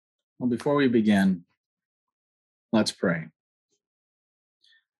Well, before we begin, let's pray.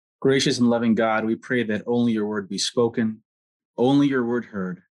 Gracious and loving God, we pray that only your word be spoken, only your word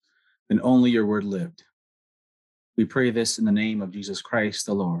heard, and only your word lived. We pray this in the name of Jesus Christ,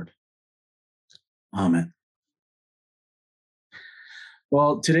 the Lord. Amen.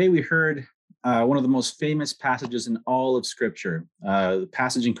 Well, today we heard one of the most famous passages in all of Scripture, the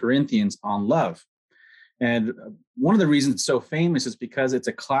passage in Corinthians on love. And one of the reasons it's so famous is because it's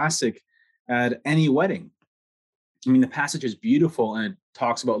a classic at any wedding. I mean, the passage is beautiful and it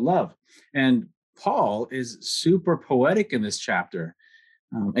talks about love. And Paul is super poetic in this chapter.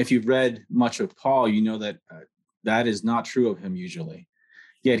 If you've read much of Paul, you know that that is not true of him usually.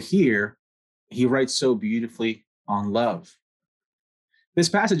 Yet here, he writes so beautifully on love. This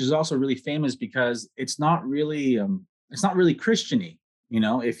passage is also really famous because it's not really Christian-y. You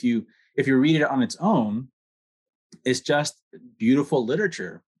know, if you read it on its own, it's just beautiful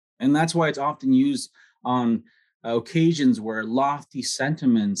literature, and that's why it's often used on occasions where lofty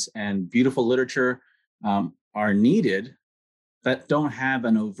sentiments and beautiful literature are needed that don't have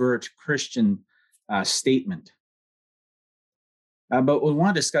an overt Christian statement. But what we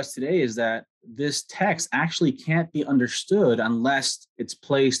want to discuss today is that this text actually can't be understood unless it's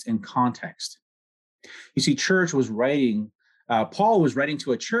placed in context. You see, Paul was writing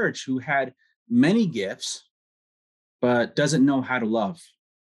to a church who had many gifts, but doesn't know how to love.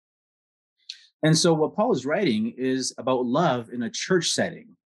 And so what Paul is writing is about love in a church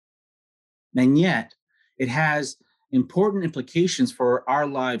setting. And yet it has important implications for our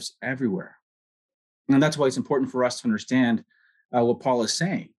lives everywhere. And that's why it's important for us to understand what Paul is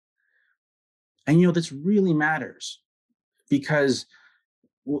saying. And, this really matters because,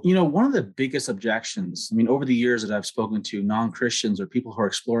 one of the biggest objections, over the years that I've spoken to non-Christians or people who are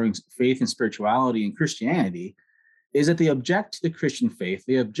exploring faith and spirituality and Christianity, is that they object to the Christian faith.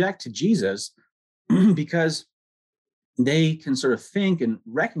 They object to Jesus because they can sort of think and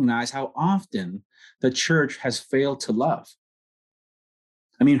recognize how often the church has failed to love.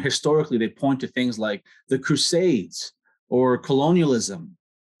 Historically, they point to things like the Crusades or colonialism.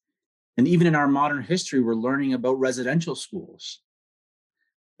 And even in our modern history, we're learning about residential schools.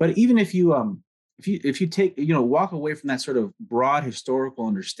 But even if you take, walk away from that sort of broad historical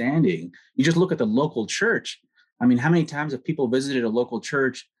understanding, you just look at the local church. How many times have people visited a local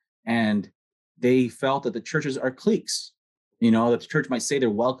church and they felt that the churches are cliques? That the church might say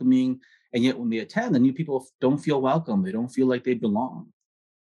they're welcoming, and yet when they attend, the new people don't feel welcome. They don't feel like they belong.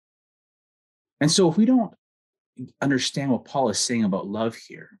 And so if we don't understand what Paul is saying about love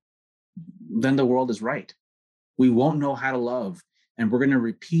here, then the world is right. We won't know how to love, and we're going to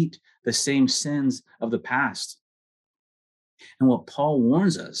repeat the same sins of the past. And what Paul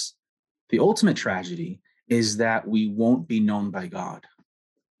warns us, the ultimate tragedy, is that we won't be known by God.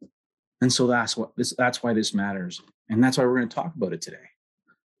 And so that's why this matters. And that's why we're going to talk about it today.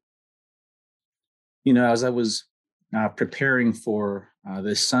 As I was preparing for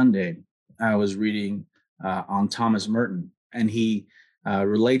this Sunday, I was reading on Thomas Merton, and he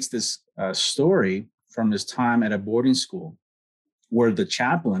relates this story from his time at a boarding school where the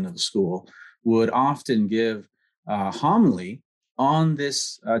chaplain of the school would often give a homily on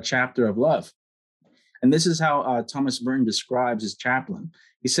this chapter of love. And this is how Thomas Merton describes his chaplain.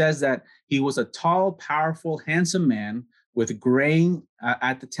 He says that he was a tall, powerful, handsome man with graying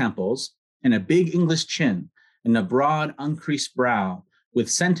at the temples and a big English chin and a broad, uncreased brow with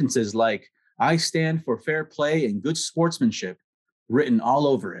sentences like, "I stand for fair play and good sportsmanship," written all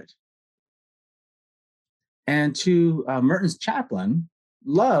over it. And to Merton's chaplain,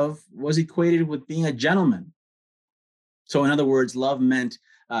 love was equated with being a gentleman. So in other words, love meant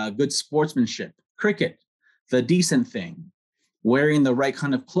good sportsmanship, cricket, the decent thing, wearing the right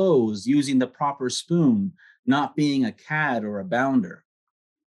kind of clothes, using the proper spoon, not being a cad or a bounder.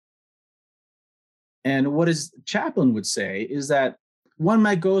 And what his chaplain would say is that one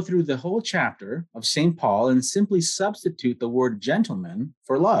might go through the whole chapter of St. Paul and simply substitute the word gentleman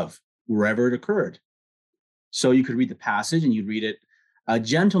for love wherever it occurred. So you could read the passage and you'd read it, "A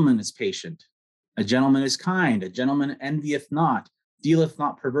gentleman is patient, a gentleman is kind, a gentleman envieth not, dealeth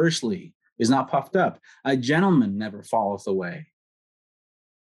not perversely, is not puffed up, a gentleman never falleth away."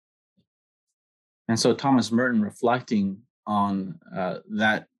 And so Thomas Merton, reflecting on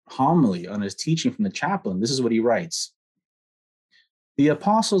that homily, on his teaching from the chaplain, this is what he writes. "The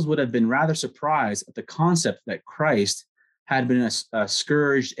apostles would have been rather surprised at the concept that Christ had been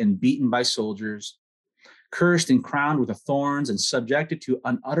scourged and beaten by soldiers, cursed and crowned with the thorns and subjected to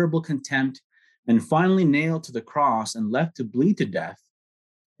unutterable contempt, and finally nailed to the cross and left to bleed to death,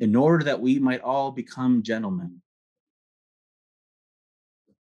 in order that we might all become gentlemen."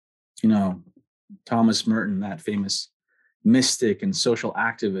 You know, Thomas Merton, that famous mystic and social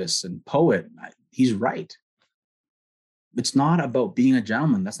activist and poet, he's right. It's not about being a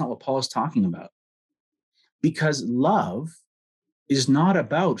gentleman. That's not what Paul is talking about. Because love is not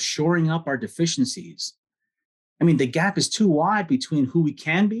about shoring up our deficiencies. I mean, the gap is too wide between who we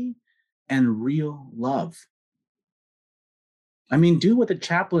can be and real love. I mean, do what the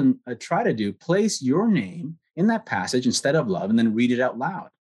chaplain tried to do. Place your name in that passage instead of love, and then read it out loud.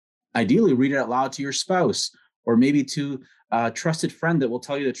 Ideally, read it out loud to your spouse, or maybe to a trusted friend that will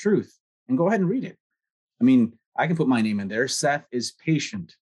tell you the truth, and go ahead and read it. I mean, I can put my name in there. Seth is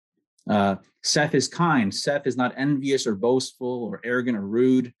patient. Seth is kind. Seth is not envious or boastful or arrogant or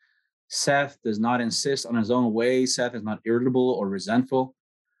rude. Seth does not insist on his own way. Seth is not irritable or resentful.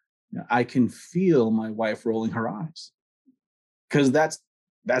 I can feel my wife rolling her eyes because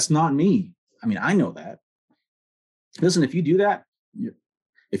that's not me. I mean, I know that. Listen, if you do that,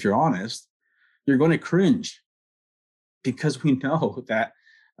 if you're honest, you're going to cringe because we know that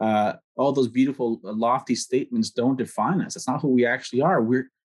all those beautiful, lofty statements don't define us. That's not who we actually are.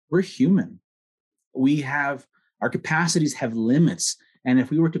 We're human. Our capacities have limits, and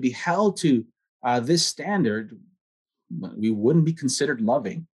if we were to be held to this standard, we wouldn't be considered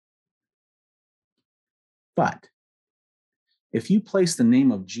loving. But if you place the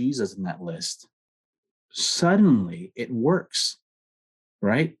name of Jesus in that list, suddenly it works,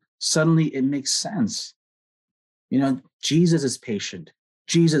 right? Suddenly it makes sense. You know, Jesus is patient.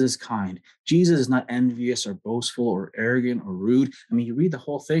 Jesus is kind. Jesus is not envious or boastful or arrogant or rude. I mean, you read the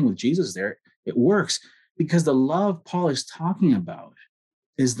whole thing with Jesus there, it works because the love Paul is talking about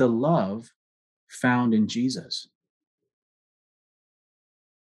is the love found in Jesus.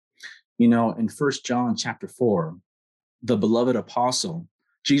 You know, in 1 John chapter 4, the beloved apostle,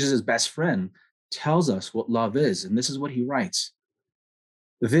 Jesus' best friend, tells us what love is. And this is what he writes.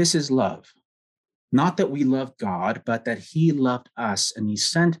 This is love. Not that we loved God, but that he loved us, and he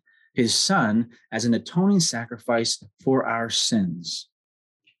sent his son as an atoning sacrifice for our sins.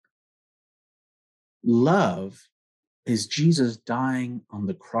 Love is Jesus dying on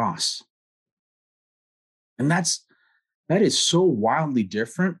the cross. And that is so wildly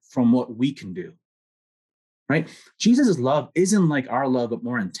different from what we can do, right? Jesus' love isn't like our love, but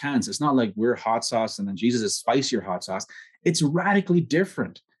more intense. It's not like we're hot sauce and then Jesus is spicier hot sauce. It's radically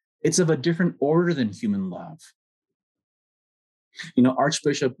different. It's of a different order than human love. You know,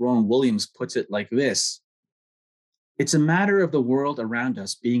 Archbishop Rowan Williams puts it like this. It's a matter of the world around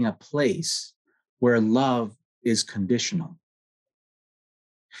us being a place where love is conditional.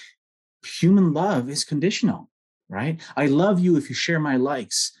 Human love is conditional, right? I love you if you share my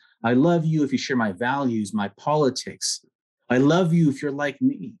likes. I love you if you share my values, my politics. I love you if you're like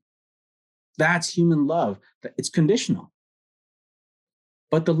me. That's human love. It's conditional.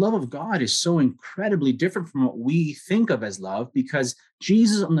 But the love of God is so incredibly different from what we think of as love because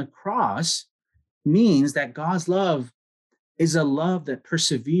Jesus on the cross means that God's love is a love that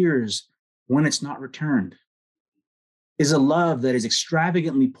perseveres when it's not returned, is a love that is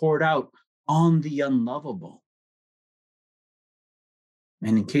extravagantly poured out on the unlovable.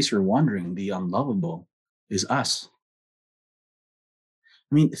 And in case you're wondering, the unlovable is us.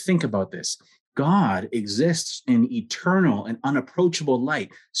 I mean, think about this. God exists in eternal and unapproachable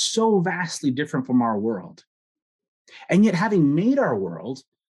light, so vastly different from our world. And yet, having made our world,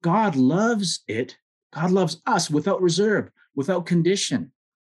 God loves it. God loves us without reserve, without condition.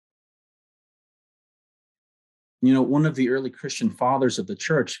 You know, one of the early Christian fathers of the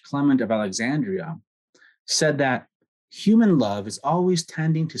church, Clement of Alexandria, said that human love is always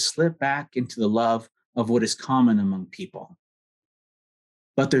tending to slip back into the love of what is common among people.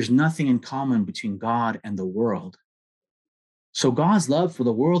 But there's nothing in common between God and the world. So God's love for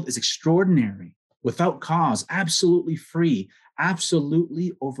the world is extraordinary, without cause, absolutely free,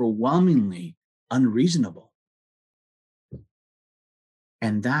 absolutely overwhelmingly unreasonable.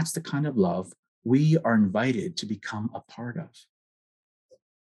 And that's the kind of love we are invited to become a part of.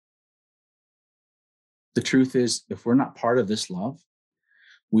 The truth is, if we're not part of this love,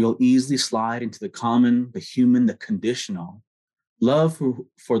 we'll easily slide into the common, the human, the conditional, love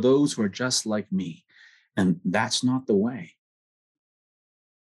for those who are just like me. And that's not the way.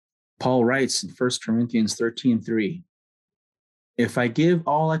 Paul writes in 1 Corinthians 13:3, if I give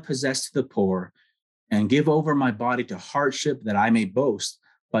all I possess to the poor and give over my body to hardship that I may boast,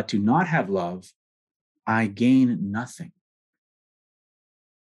 but do not have love, I gain nothing.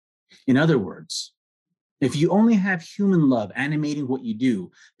 In other words, if you only have human love animating what you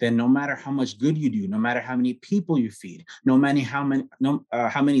do, then no matter how much good you do, no matter how many people you feed, no matter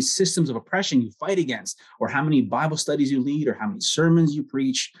how many systems of oppression you fight against, or how many Bible studies you lead, or how many sermons you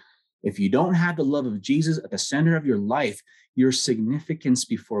preach, If you don't have the love of Jesus at the center of your life, your significance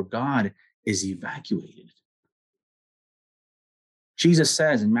before God is evacuated. Jesus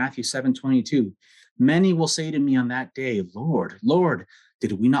says in Matthew 7:22, many will say to me on that day, Lord, Lord,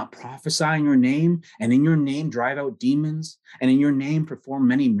 did we not prophesy in your name, and in your name drive out demons, and in your name perform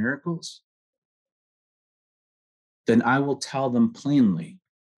many miracles? Then I will tell them plainly,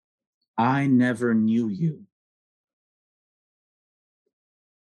 I never knew you.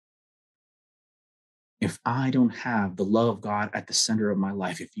 If I don't have the love of God at the center of my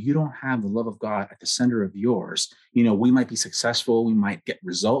life, if you don't have the love of God at the center of yours, we might be successful, we might get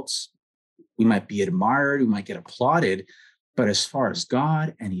results, we might be admired, we might get applauded, but as far as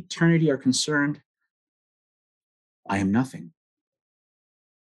God and eternity are concerned, I am nothing.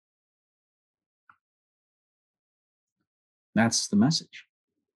 That's the message.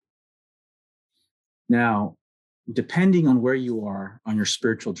 Now, depending on where you are on your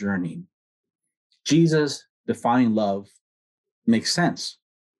spiritual journey, Jesus defining love makes sense,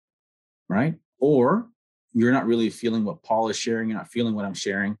 right? Or you're not really feeling what Paul is sharing, you're not feeling what I'm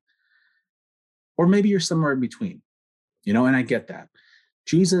sharing. Or maybe you're somewhere in between, and I get that.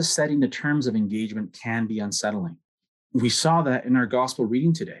 Jesus setting the terms of engagement can be unsettling. We saw that in our gospel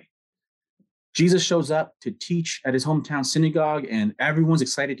reading today. Jesus shows up to teach at his hometown synagogue, and everyone's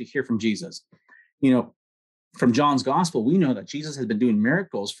excited to hear from Jesus. From John's gospel, we know that Jesus had been doing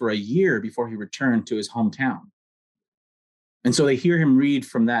miracles for a year before he returned to his hometown. And so they hear him read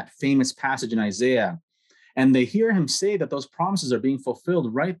from that famous passage in Isaiah, and they hear him say that those promises are being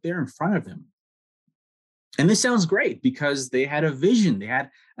fulfilled right there in front of them. And this sounds great because they had a vision, they had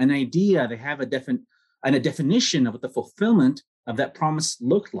an idea, they have a definition of what the fulfillment of that promise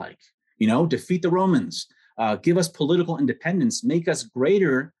looked like. Defeat the Romans, give us political independence, make us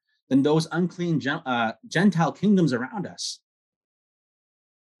greater than those unclean Gentile kingdoms around us,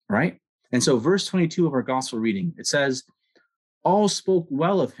 right? And so verse 22 of our gospel reading, it says, all spoke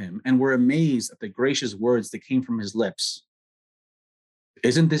well of him and were amazed at the gracious words that came from his lips.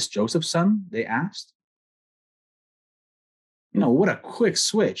 Isn't this Joseph's son? They asked. What a quick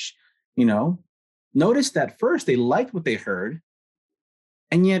switch. Notice that first they liked what they heard,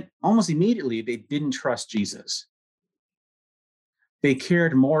 and yet almost immediately they didn't trust Jesus. They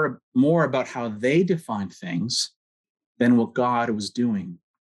cared more about how they defined things than what God was doing.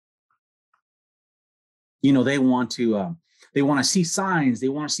 They want to see signs, they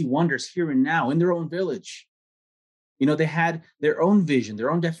want to see wonders here and now in their own village. They had their own vision,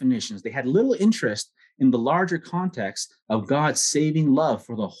 their own definitions. They had little interest in the larger context of God's saving love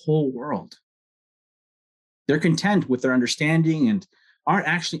for the whole world. They're content with their understanding and aren't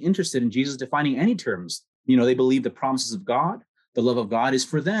actually interested in Jesus defining any terms. They believe the promises of God, the love of God is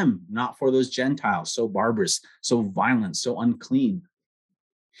for them, not for those Gentiles, so barbarous, so violent, so unclean.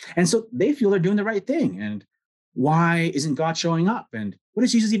 And so they feel they're doing the right thing. And why isn't God showing up? And what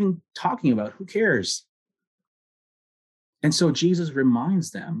is Jesus even talking about? Who cares? And so Jesus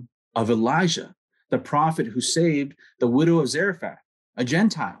reminds them of Elijah, the prophet who saved the widow of Zarephath, a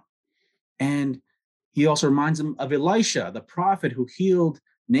Gentile. And he also reminds them of Elisha, the prophet who healed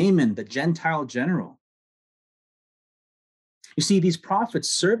Naaman, the Gentile general. You see, these prophets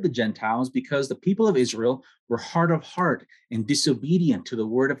served the Gentiles because the people of Israel were hard of heart and disobedient to the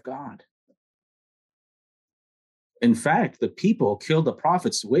word of God. In fact, the people killed the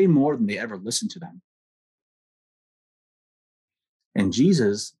prophets way more than they ever listened to them. And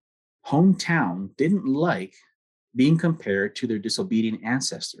Jesus' hometown didn't like being compared to their disobedient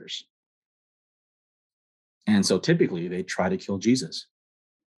ancestors. And so typically they try to kill Jesus.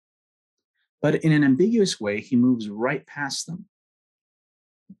 But in an ambiguous way, he moves right past them.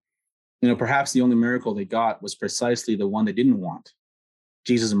 Perhaps the only miracle they got was precisely the one they didn't want.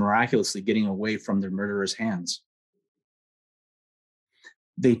 Jesus miraculously getting away from their murderers' hands.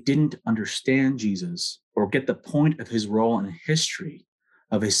 They didn't understand Jesus or get the point of his role in history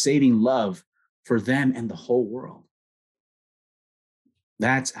of his saving love for them and the whole world.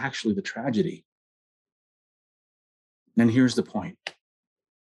 That's actually the tragedy. And here's the point.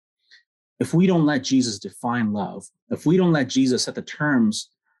 If we don't let Jesus define love, if we don't let Jesus set the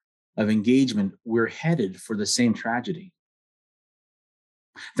terms of engagement, we're headed for the same tragedy.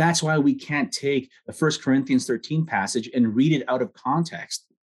 That's why we can't take the 1 Corinthians 13 passage and read it out of context.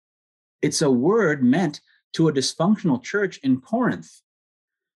 It's a word meant to a dysfunctional church in Corinth,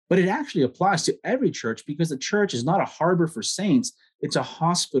 but it actually applies to every church because the church is not a harbor for saints, it's a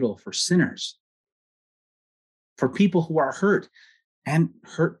hospital for sinners, for people who are hurt, and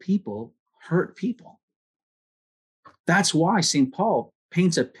hurt people hurt people. That's why St. Paul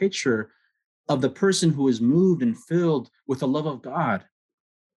paints a picture of the person who is moved and filled with the love of God.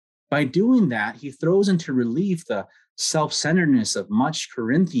 By doing that, he throws into relief the self-centeredness of much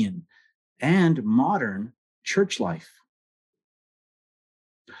Corinthian and modern church life.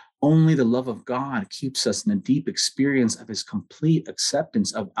 Only the love of God keeps us in a deep experience of his complete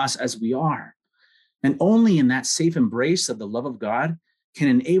acceptance of us as we are. And only in that safe embrace of the love of God can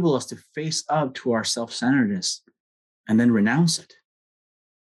enable us to face up to our self-centeredness and then renounce it.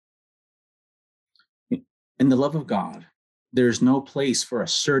 In the love of God, there is no place for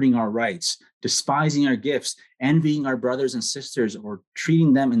asserting our rights, despising our gifts, envying our brothers and sisters, or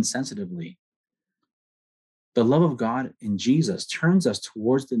treating them insensitively. The love of God in Jesus turns us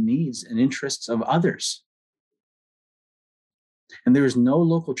towards the needs and interests of others. And there is no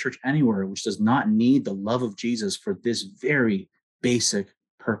local church anywhere which does not need the love of Jesus for this very basic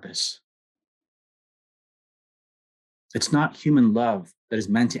purpose. It's not human love that is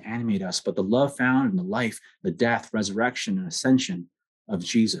meant to animate us, but the love found in the life, the death, resurrection, and ascension of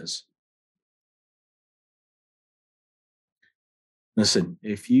Jesus. Listen,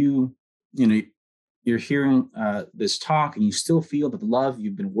 if you're hearing this talk and you still feel that the love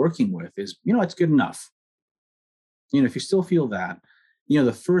you've been working with is, it's good enough. If you still feel that,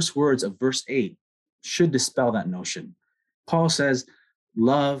 the first words of verse 8 should dispel that notion. Paul says,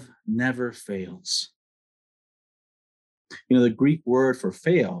 love never fails. The Greek word for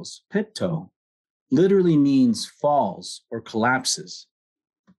fails, pipto, literally means falls or collapses.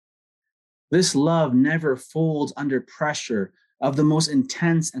 This love never folds under pressure of the most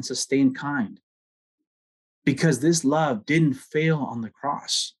intense and sustained kind, because this love didn't fail on the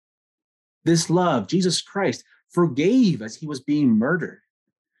cross. This love, Jesus Christ, forgave as he was being murdered.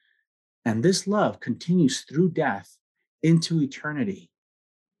 And this love continues through death into eternity.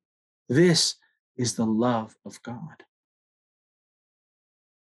 This is the love of God.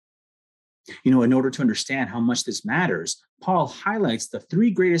 In order to understand how much this matters, Paul highlights the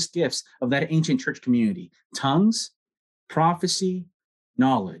three greatest gifts of that ancient church community: tongues, prophecy,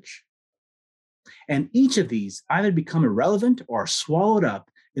 knowledge. And each of these either become irrelevant or are swallowed up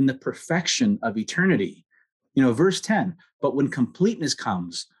in the perfection of eternity. Verse 10, but when completeness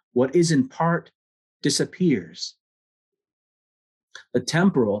comes, what is in part disappears. The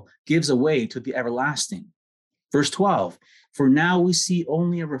temporal gives away to the everlasting. Verse 12, for now we see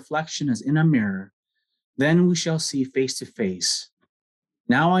only a reflection as in a mirror, then we shall see face to face.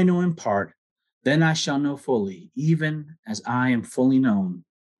 Now I know in part, then I shall know fully, even as I am fully known.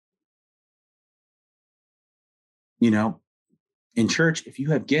 In church, if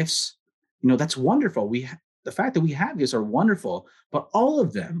you have gifts, that's wonderful. The fact that we have gifts are wonderful, but all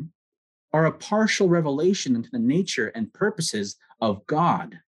of them are a partial revelation into the nature and purposes of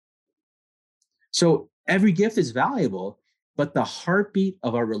God. So every gift is valuable, but the heartbeat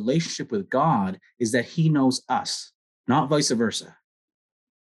of our relationship with God is that he knows us, not vice versa.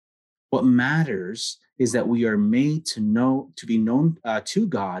 What matters is that we are made to be known to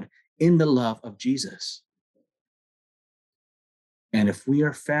God in the love of Jesus. And if we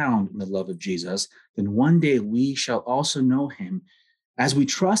are found in the love of Jesus, then one day we shall also know him as we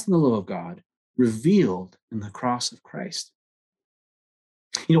trust in the love of God revealed in the cross of Christ.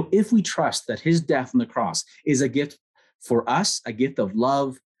 If we trust that his death on the cross is a gift for us, a gift of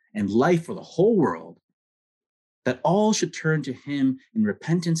love and life for the whole world, that all should turn to him in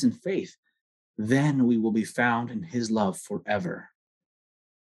repentance and faith, then we will be found in his love forever,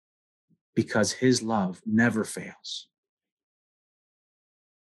 because his love never fails.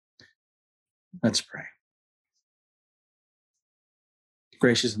 Let's pray.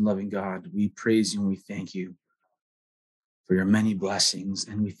 Gracious and loving God, we praise you and we thank you for your many blessings,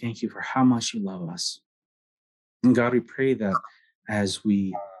 and we thank you for how much you love us. And God, we pray that as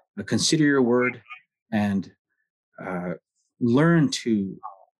we consider your word and learn to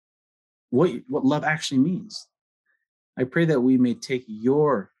what love actually means, I pray that we may take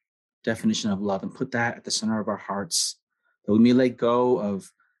your definition of love and put that at the center of our hearts, that we may let go of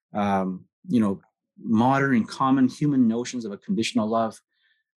modern and common human notions of a conditional love,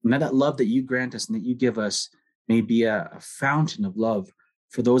 and that love that you grant us and that you give us may be a fountain of love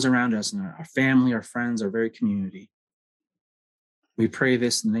for those around us and our family, our friends, our very community. We pray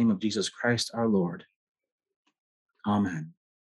this in the name of Jesus Christ, our Lord. Amen.